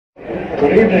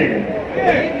Good evening,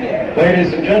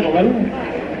 ladies and gentlemen.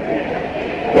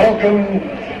 Welcome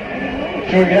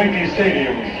to Yankee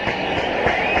Stadium.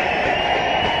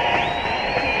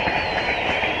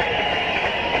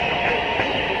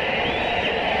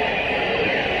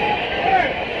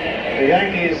 The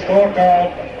Yankees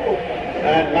scorecard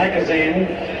and magazine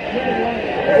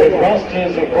with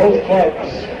rosters of both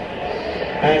clubs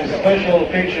and special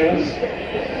features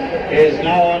is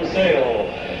now on sale.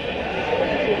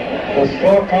 The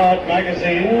scorecard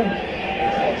magazine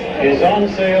is on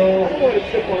sale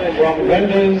from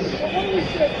vendors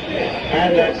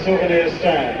and at souvenir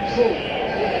stands.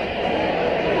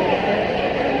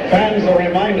 Fans are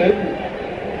reminded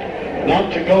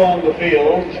not to go on the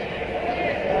field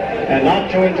and not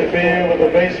to interfere with the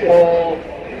baseball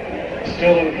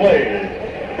still in play.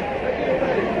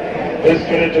 This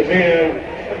could interfere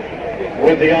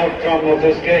with the outcome of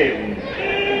this game.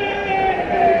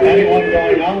 Anyone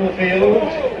going on the field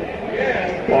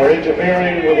or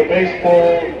interfering with the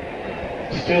baseball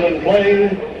still in play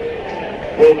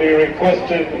will be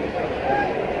requested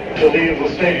to leave the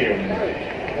stadium.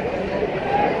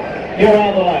 Here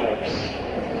are the lineups.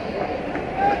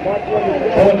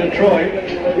 For Detroit,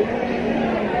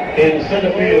 in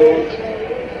center field,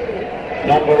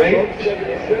 number 8,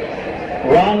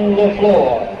 Ron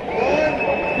LaFleur,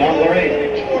 number 8.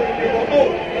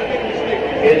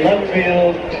 In left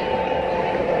field,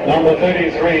 number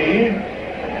 33,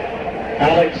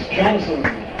 Alex Johnson,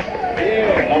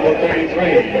 number 33.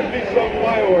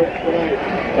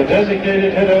 The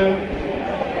designated hitter,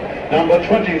 number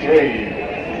 23,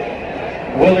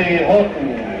 Willie Horton,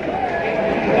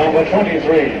 number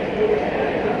 23.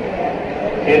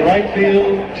 In right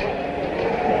field,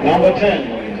 number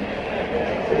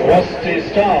 10, Rusty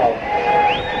Staub,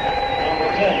 number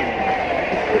 10.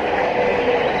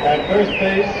 At first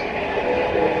base,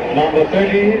 number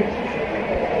 30,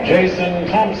 Jason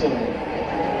Thompson,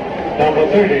 number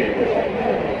 30.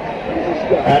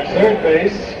 At third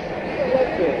base,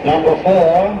 number 4,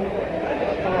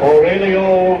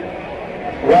 Aurelio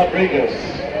Rodriguez,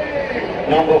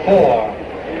 number 4.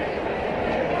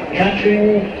 Catching,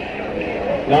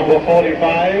 number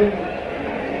 45,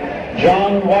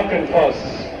 John Walkenfuss,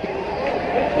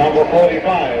 number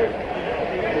 45.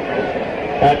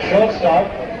 At shortstop,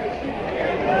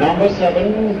 number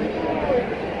 7,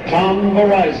 Tom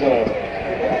Verizza,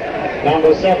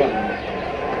 number 7.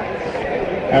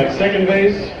 At second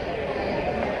base,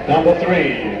 number 3,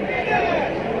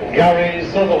 Gary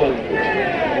Sutherland,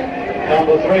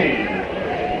 number 3.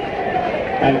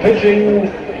 And pitching,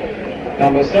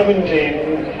 number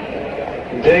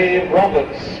 17, Dave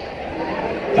Roberts,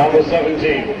 number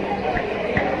 17.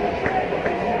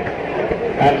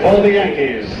 And for the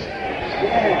Yankees,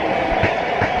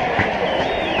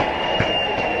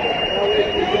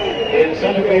 in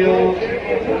center field,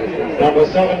 number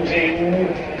 17,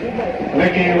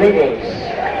 Mickey Rivers,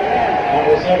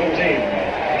 number 17.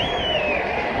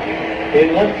 In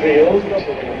left field,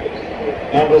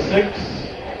 number 6,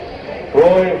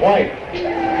 Roy White,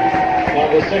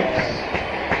 number 6.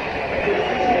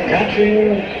 Catching,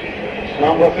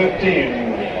 number 15,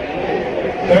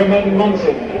 Thurman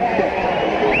Munson,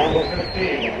 number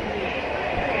 15.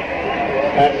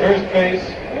 At first base,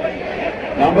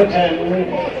 number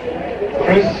 10,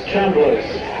 Chris Chambliss,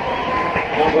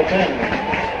 number 10.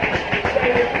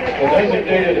 The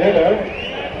designated hitter,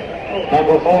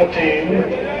 number 14,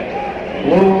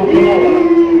 Lou Piniella,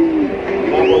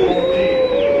 number 14.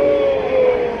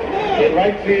 In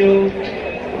right field,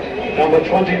 number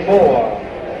 24,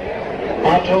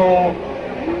 Otto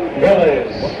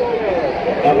Velez,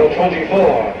 number 24.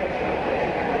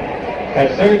 At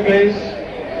third base,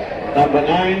 number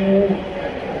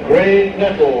 9, Gray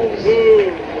Nettles,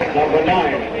 number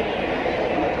 9.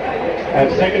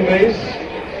 At second base,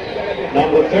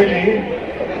 number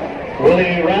 30,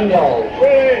 Willie Randolph,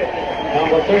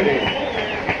 number 30.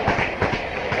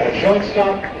 At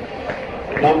shortstop,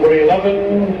 number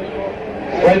 11,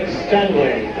 Fred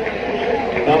Stanley,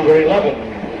 number 11.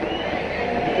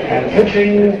 And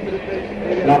pitching,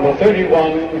 number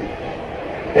 31,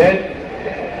 Ed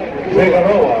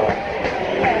Figueroa,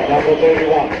 number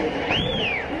 31.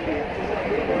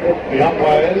 The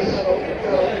umpires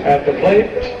at the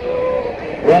plate,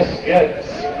 Russ Getz.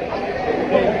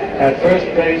 At first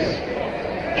base,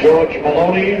 George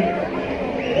Maloney.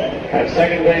 At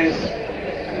second base,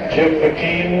 Jim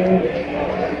McKean.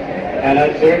 And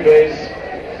at third base,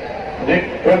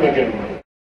 Nick Bremigan.